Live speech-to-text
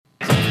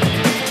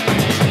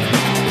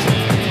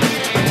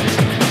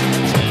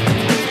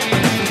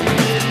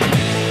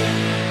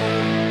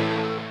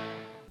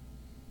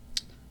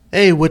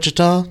Hey,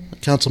 Wichita,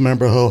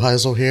 Councilmember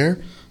Hoheisel here.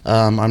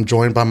 I'm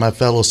joined by my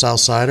fellow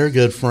Southsider,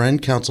 good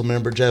friend,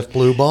 Councilmember Jeff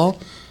Blubaugh.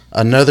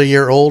 Another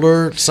year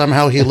older,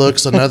 somehow he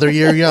looks another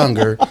year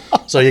younger.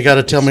 So you got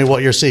to tell me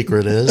what your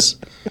secret is.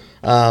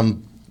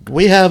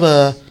 We have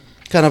a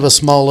kind of a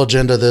small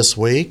agenda this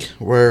week.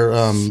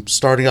 We're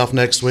starting off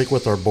next week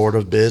with our Board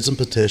of Bids and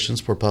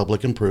Petitions for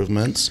public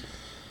improvements.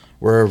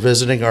 We're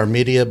visiting our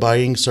media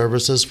buying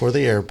services for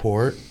the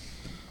airport.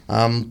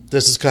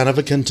 This is kind of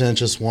a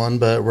contentious one,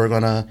 but we're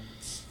going to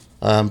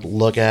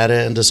look at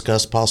it and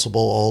discuss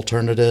possible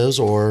alternatives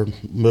or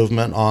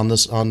movement on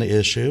the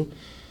issue.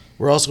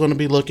 We're also going to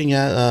be looking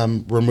at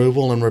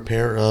removal and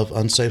repair of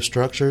unsafe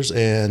structures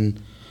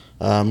in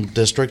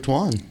District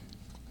 1.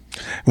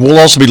 We'll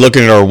also be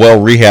looking at our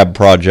well rehab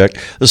project.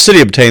 The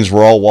city obtains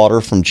raw water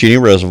from Cheney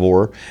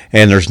Reservoir,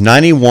 and there's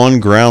 91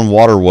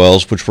 groundwater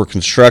wells which were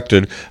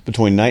constructed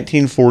between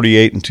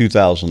 1948 and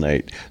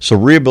 2008. So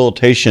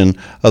rehabilitation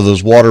of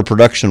those water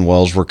production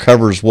wells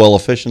recovers well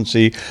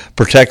efficiency,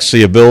 protects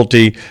the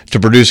ability to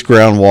produce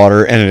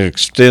groundwater, and it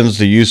extends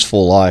the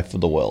useful life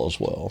of the well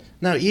as well.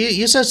 Now,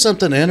 you said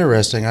something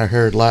interesting I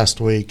heard last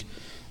week.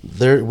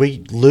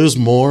 We lose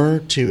more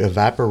to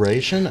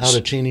evaporation out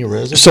of Cheney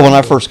Reservoir? So when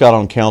I first got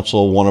on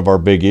council, one of our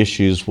big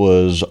issues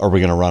was, are we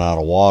going to run out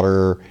of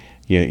water?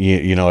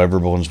 You know,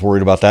 everyone's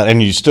worried about that.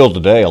 And you still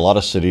today, a lot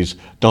of cities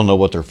don't know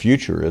what their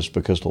future is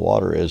because the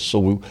water is.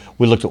 So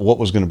we looked at what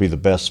was going to be the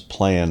best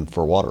plan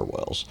for water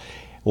wells.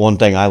 One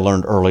thing I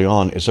learned early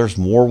on is there's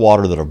more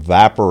water that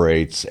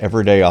evaporates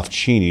every day off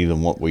Cheney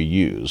than what we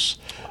use.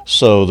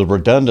 So the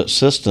redundant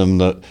system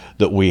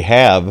that we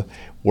have,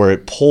 where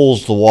it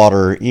pulls the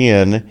water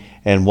in,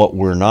 and what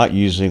we're not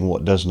using,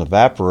 what doesn't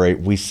evaporate,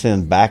 we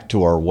send back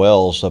to our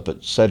wells up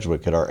at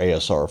Sedgwick at our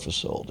ASR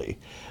facility.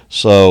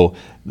 So,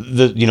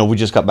 we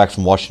just got back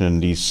from Washington,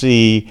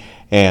 D.C.,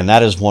 and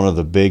that is one of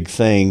the big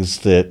things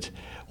that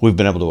we've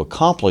been able to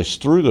accomplish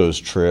through those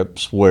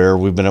trips, where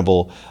we've been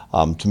able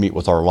to meet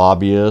with our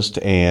lobbyist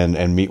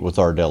and meet with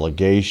our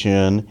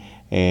delegation,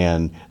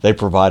 and they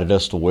provided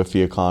us the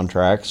WIFIA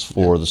contracts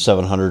for the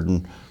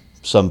 $700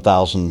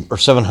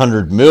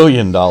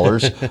 million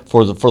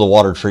for the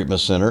water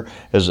treatment center,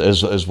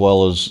 as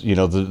well as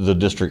the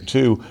District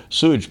 2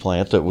 sewage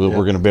plant that we're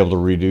going to be able to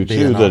redo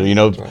too.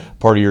 That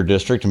part of your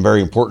district and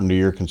very important to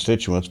your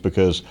constituents,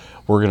 because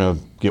we're going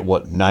to get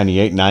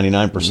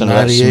 99% of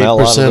that smell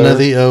out of there. 98% of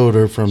the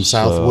odor from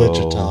South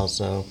Wichita.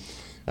 So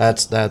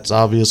that's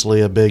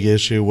obviously a big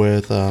issue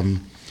with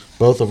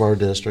both of our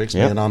districts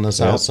being on the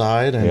south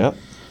side, and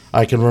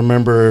I can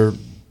remember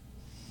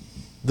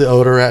the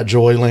odor at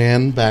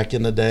Joyland back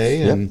in the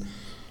day, and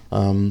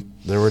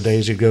there were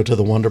days you'd go to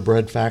the Wonder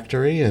Bread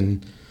factory,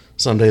 and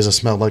some days it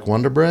smelled like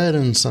Wonder Bread,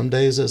 and some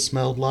days it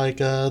smelled like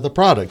the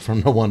product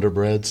from the Wonder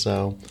Bread.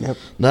 So,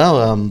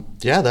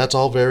 that's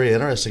all very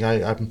interesting.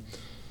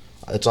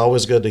 It's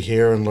always good to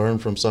hear and learn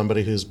from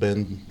somebody who's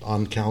been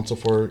on council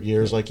for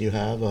years like you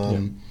have.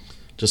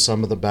 Just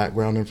some of the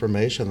background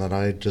information that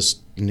I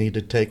just need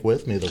to take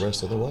with me the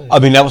rest of the way. I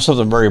mean, that was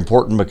something very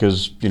important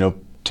because,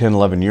 10,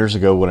 11 years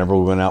ago, whenever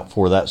we went out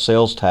for that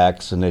sales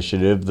tax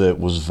initiative that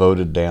was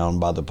voted down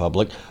by the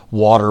public,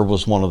 water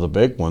was one of the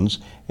big ones.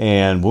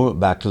 And we went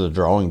back to the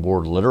drawing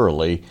board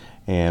literally,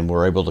 and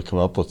we're able to come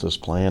up with this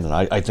plan. And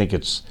I think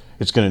it's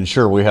going to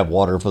ensure we have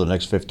water for the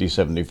next 50,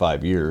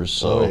 75 years.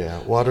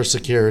 So. Water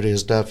security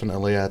is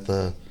definitely at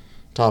the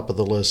top of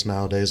the list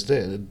nowadays.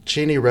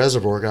 Cheney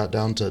Reservoir got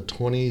down to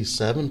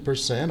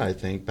 27%, I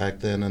think, back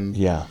then in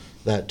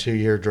that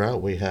 2-year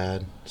drought we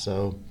had.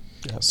 So.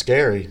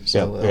 Scary.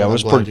 So it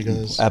was pretty. You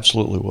guys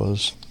absolutely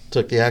was.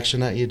 Took the action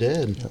that you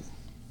did.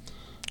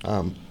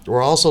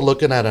 We're also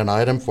looking at an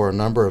item for a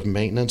number of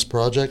maintenance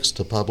projects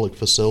to public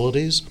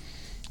facilities,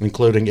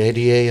 including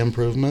ADA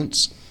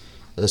improvements.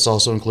 This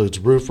also includes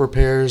roof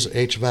repairs,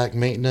 HVAC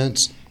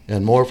maintenance,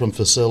 and more from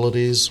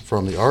facilities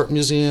from the art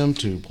museum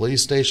to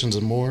police stations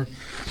and more.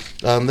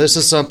 This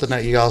is something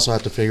that you also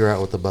have to figure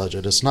out with the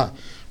budget.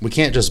 We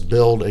can't just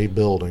build a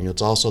building.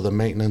 It's also the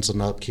maintenance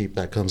and upkeep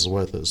that comes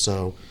with it.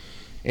 So.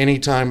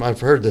 Anytime,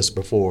 I've heard this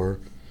before,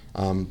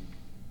 about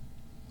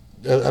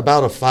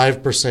a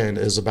 5%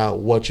 is about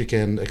what you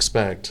can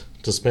expect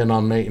to spend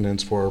on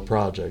maintenance for a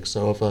project.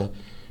 So if a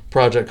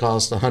project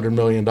costs $100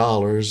 million,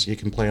 you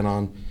can plan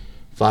on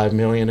 $5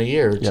 million a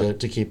year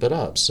to keep it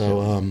up.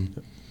 So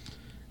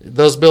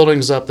those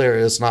buildings up there,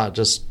 it's not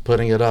just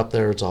putting it up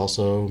there, it's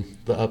also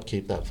the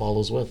upkeep that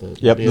follows with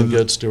it. Being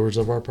good stewards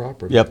of our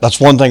property. That's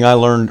one thing I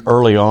learned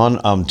early on.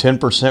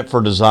 10%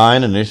 for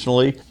design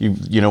initially.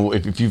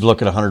 If you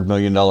look at a $100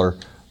 million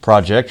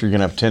project, you're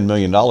going to have $10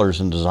 million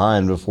in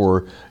design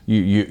before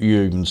you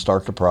even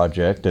start the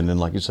project. And then,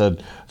 like you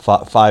said,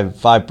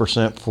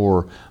 5%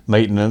 for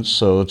maintenance.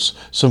 So it's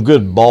some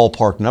good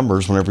ballpark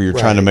numbers whenever you're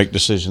trying to make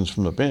decisions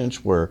from the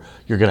bench, where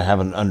you're going to have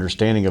an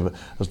understanding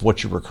of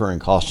what your recurring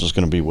cost is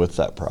going to be with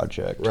that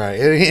project. Right.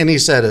 And he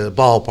said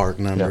ballpark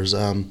numbers.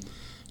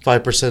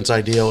 5% is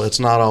ideal. It's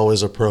not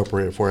always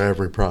appropriate for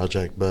every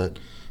project, but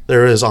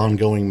there is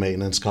ongoing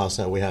maintenance costs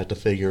that we had to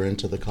figure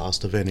into the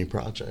cost of any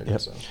project. Yep.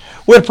 So.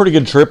 We had a pretty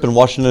good trip in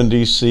Washington,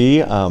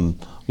 D.C.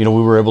 We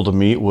were able to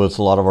meet with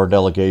a lot of our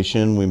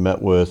delegation. We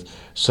met with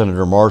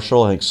Senator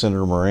Marshall. I think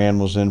Senator Moran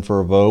was in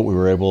for a vote. We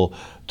were able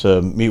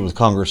to meet with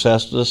Congress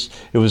Estes.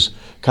 It was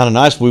kind of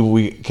nice.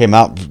 We came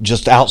out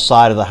just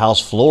outside of the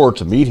House floor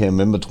to meet him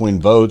in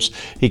between votes.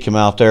 He came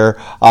out there.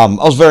 I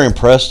was very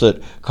impressed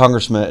that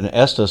Congressman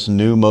Estes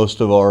knew most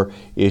of our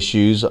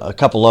issues. A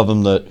couple of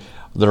them that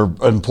are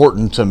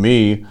important to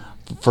me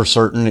for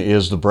certain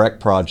is the Breck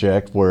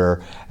project,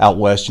 where out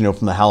west,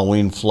 from the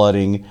Halloween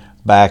flooding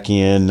back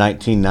in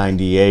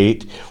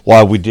 1998,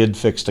 while we did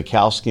fix the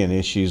cow skin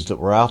issues that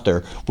were out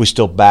there, we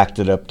still backed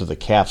it up to the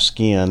calf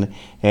skin,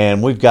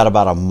 and we've got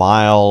about a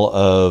mile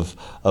of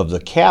the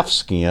calf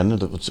skin,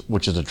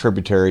 which is a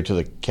tributary to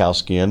the cow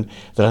skin,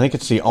 that I think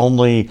it's the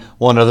only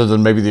one other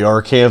than maybe the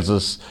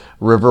Arkansas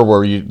River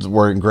where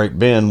in Great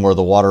Bend, where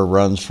the water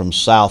runs from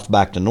south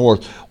back to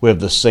north. We have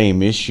the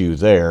same issue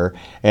there.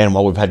 And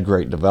while we've had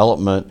great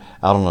development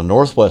out on the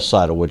northwest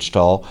side of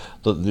Wichita,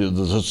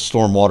 the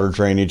stormwater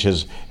drainage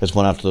has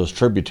went out to those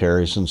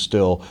tributaries and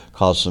still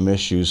caused some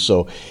issues.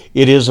 So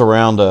it is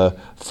around a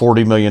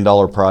 $40 million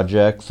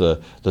project.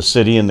 The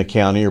city and the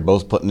county are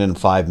both putting in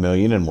 $5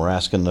 million, and we're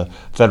asking the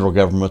federal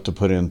government to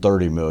put in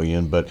 $30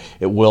 million. But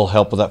it will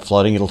help with that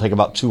flooding. It'll take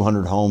about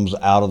 200 homes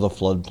out of the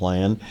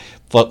floodplain.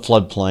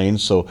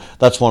 So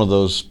that's one of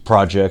those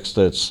projects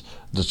that's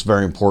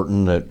very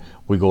important that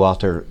we go out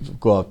to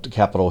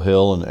Capitol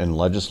Hill and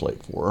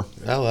legislate for.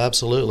 Oh,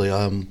 absolutely.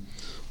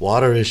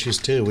 Water issues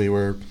too. We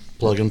were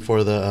plugging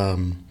for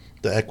the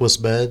Equus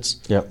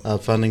beds. Yep.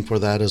 Funding for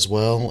that as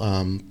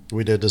well.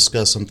 We did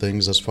discuss some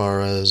things as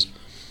far as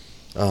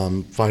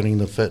fighting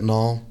the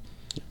fentanyl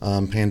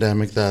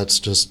pandemic. That's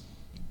just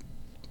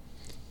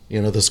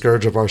the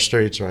scourge of our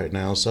streets right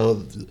now.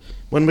 So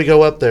when we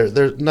go up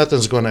there,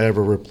 nothing's going to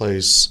ever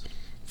replace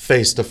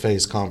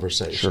face-to-face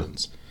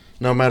conversations. Sure.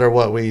 No matter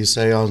what we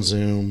say on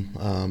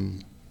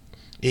Zoom,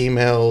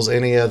 emails,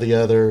 any of the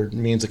other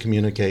means of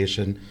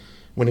communication,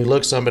 when you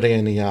look somebody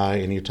in the eye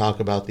and you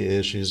talk about the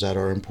issues that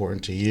are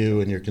important to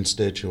you and your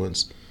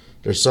constituents,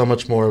 there's so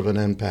much more of an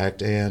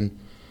impact. And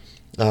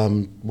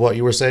what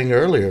you were saying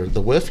earlier,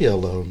 the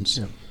WIFIA loans,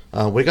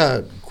 we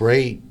got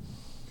great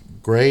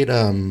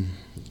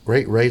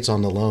rates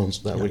on the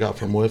loans that we got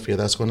from WIFIA.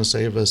 That's going to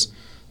save us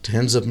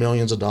tens of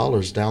millions of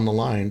dollars down the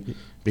line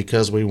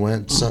because we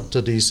went up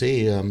to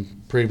D.C.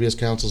 Previous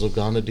councils have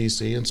gone to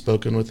D.C. and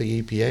spoken with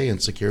the EPA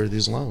and secured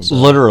these loans.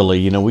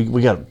 Literally,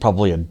 we got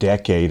probably a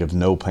decade of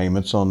no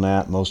payments on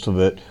that. Most of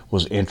it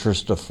was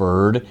interest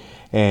deferred,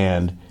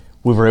 and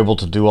we were able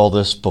to do all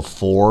this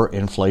before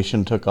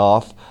inflation took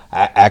off.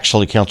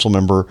 Actually, council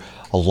member,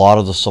 a lot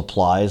of the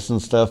supplies and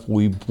stuff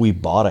we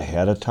bought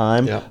ahead of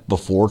time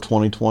before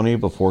 2020,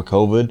 before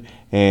COVID,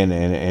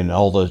 and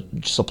all the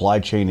supply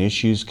chain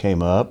issues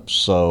came up.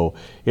 So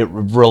it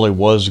really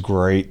was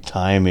great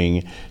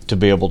timing to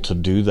be able to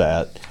do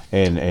that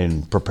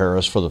and prepare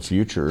us for the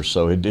future.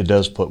 So it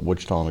does put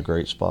Wichita in a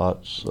great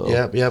spot. So.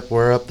 Yep.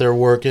 We're up there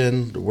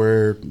working.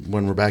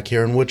 When we're back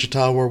here in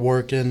Wichita, we're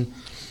working.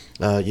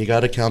 You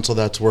got a council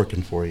that's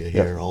working for you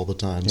here all the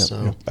time.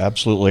 So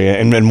absolutely,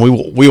 and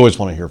we always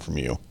want to hear from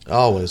you.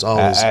 Always.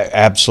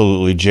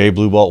 Absolutely.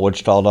 Blubaugh at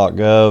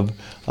wichita.gov.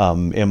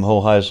 M.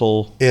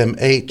 Hoheisel.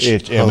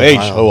 MH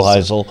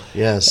Hoheisel.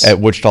 Yes. At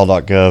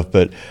wichita.gov.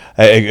 But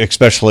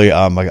especially,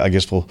 I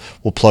guess we'll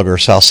plug our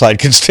Southside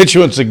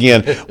constituents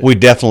again. We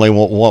definitely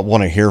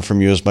want to hear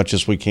from you as much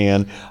as we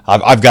can.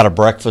 I've got a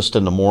breakfast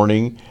in the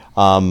morning.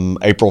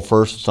 April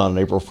 1st, it's on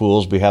April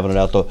Fool's. Be having it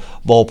at the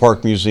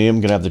Ballpark Museum.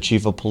 Going to have the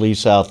chief of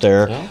police out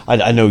there. Yeah.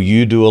 I know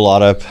you do a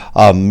lot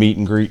of meet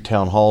and greet,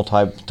 town hall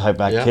type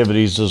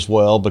activities as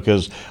well,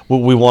 because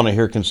we want to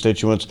hear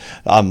constituents.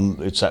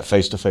 It's that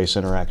face-to-face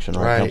interaction,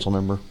 right, council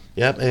member?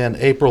 Yep, and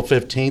April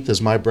 15th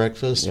is my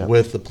breakfast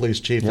with the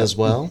police chief as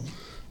well.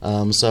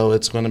 So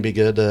it's going to be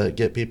good to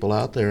get people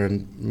out there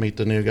and meet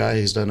the new guy.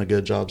 He's done a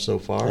good job so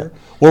far. Yeah.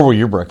 Where will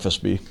your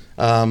breakfast be?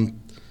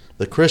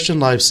 The Christian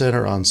Life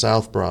Center on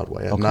South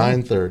Broadway at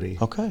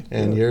 9:30. Okay.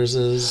 And yours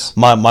is?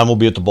 Mine will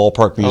be at the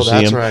Ballpark Museum.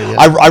 Oh, that's right. Yeah.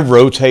 I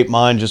rotate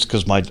mine just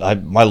because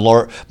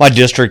my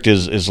district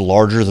is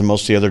larger than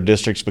most of the other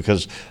districts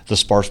because the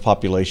sparse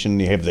population.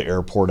 You have the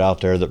airport out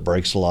there that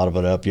breaks a lot of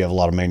it up. You have a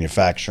lot of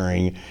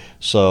manufacturing.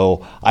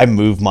 So I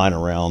move mine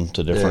around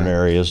to different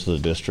areas of the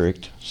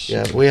district. So.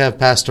 Yeah, we have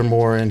Pastor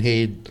Moore, and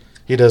he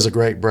does a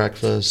great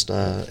breakfast,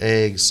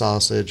 eggs,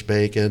 sausage,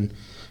 bacon.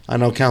 I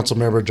know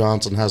Councilmember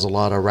Johnson has a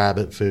lot of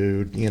rabbit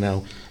food,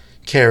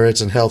 carrots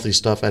and healthy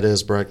stuff at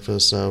his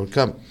breakfast. So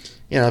come,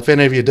 if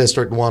any of you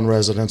District 1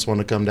 residents want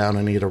to come down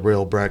and eat a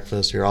real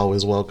breakfast, you're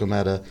always welcome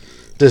at a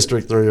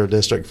District 3 or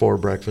District 4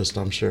 breakfast,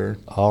 I'm sure.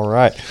 All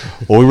right.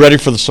 Well, we ready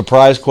for the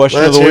surprise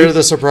question of the week? Let's hear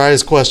the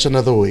surprise question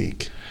of the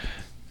week.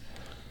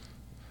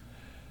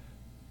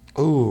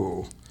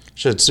 Ooh.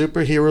 Should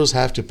superheroes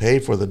have to pay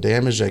for the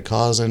damage they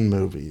cause in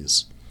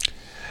movies?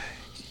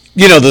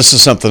 This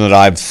is something that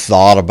I've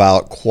thought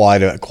about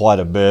quite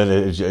a bit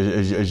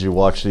as you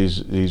watch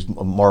these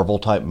Marvel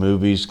type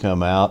movies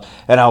come out,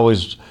 and I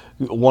always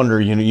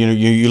wonder.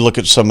 You look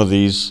at some of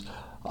these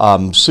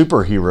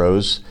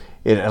superheroes,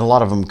 and a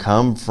lot of them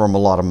come from a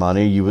lot of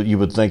money. You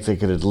would think they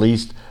could at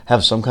least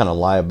have some kind of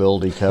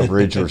liability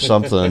coverage or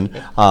something.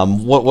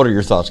 What are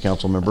your thoughts,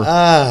 council member?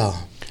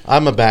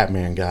 I'm a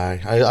Batman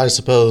guy. I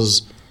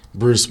suppose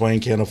Bruce Wayne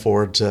can't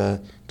afford to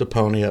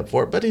pony up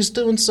for it, but he's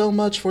doing so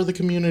much for the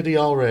community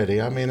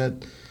already. I mean,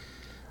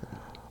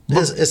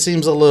 it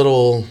seems a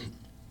little,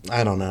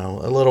 I don't know,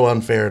 a little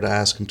unfair to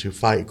ask him to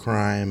fight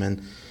crime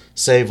and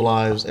save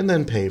lives and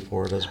then pay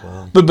for it as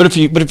well. But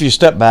if you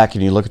step back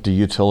and you look at the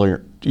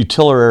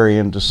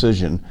utilitarian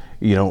decision,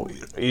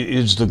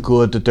 is the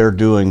good that they're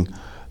doing,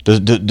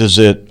 does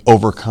it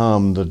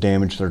overcome the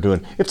damage they're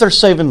doing? If they're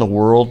saving the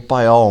world,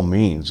 by all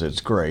means,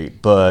 it's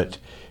great. But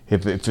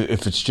if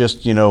it's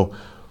just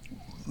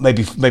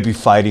maybe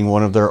fighting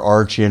one of their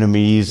arch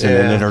enemies, and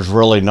then there's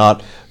really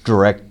not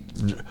direct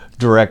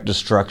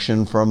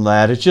destruction from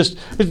that. It's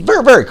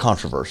very, very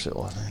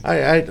controversial,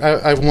 I think.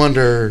 I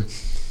wonder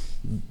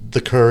the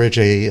courage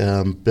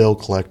a bill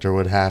collector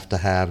would have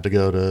to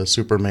go to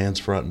Superman's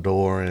front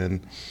door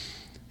and,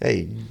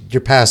 hey,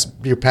 you're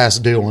past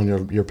due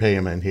on your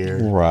payment here.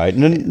 Right.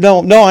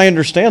 No, I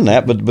understand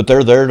that, but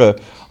they're there to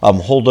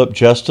hold up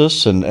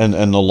justice and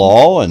the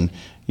law, and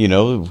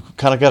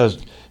kind of got to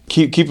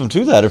keep them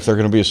to that if they're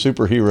going to be a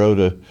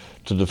superhero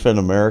to defend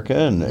America.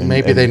 And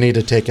maybe they need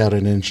to take out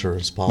an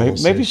insurance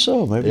policy. Maybe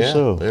so.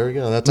 There we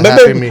go. That's a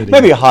happy medium.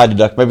 Maybe a high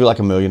deduct, maybe like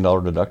 $1 million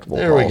deductible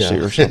policy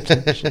or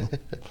something. So.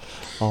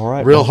 All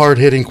right. Real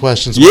hard-hitting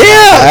questions.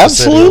 Yeah,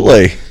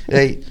 absolutely.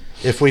 Hey,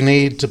 if we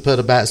need to put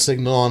a bat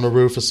signal on the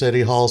roof of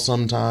City Hall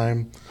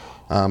sometime,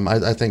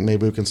 I think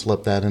maybe we can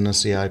slip that in a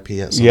CIP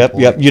at some point.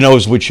 Yep.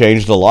 As we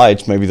change the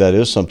lights, maybe that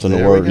is something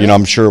where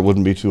I'm sure it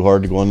wouldn't be too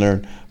hard to go in there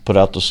and put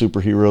out the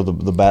superhero,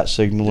 the bat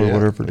signal or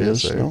whatever it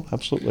is. No,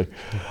 absolutely.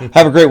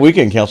 Have a great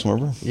weekend, council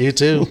member. You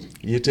too. All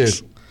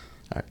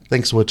right.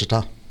 Thanks,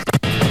 Wichita.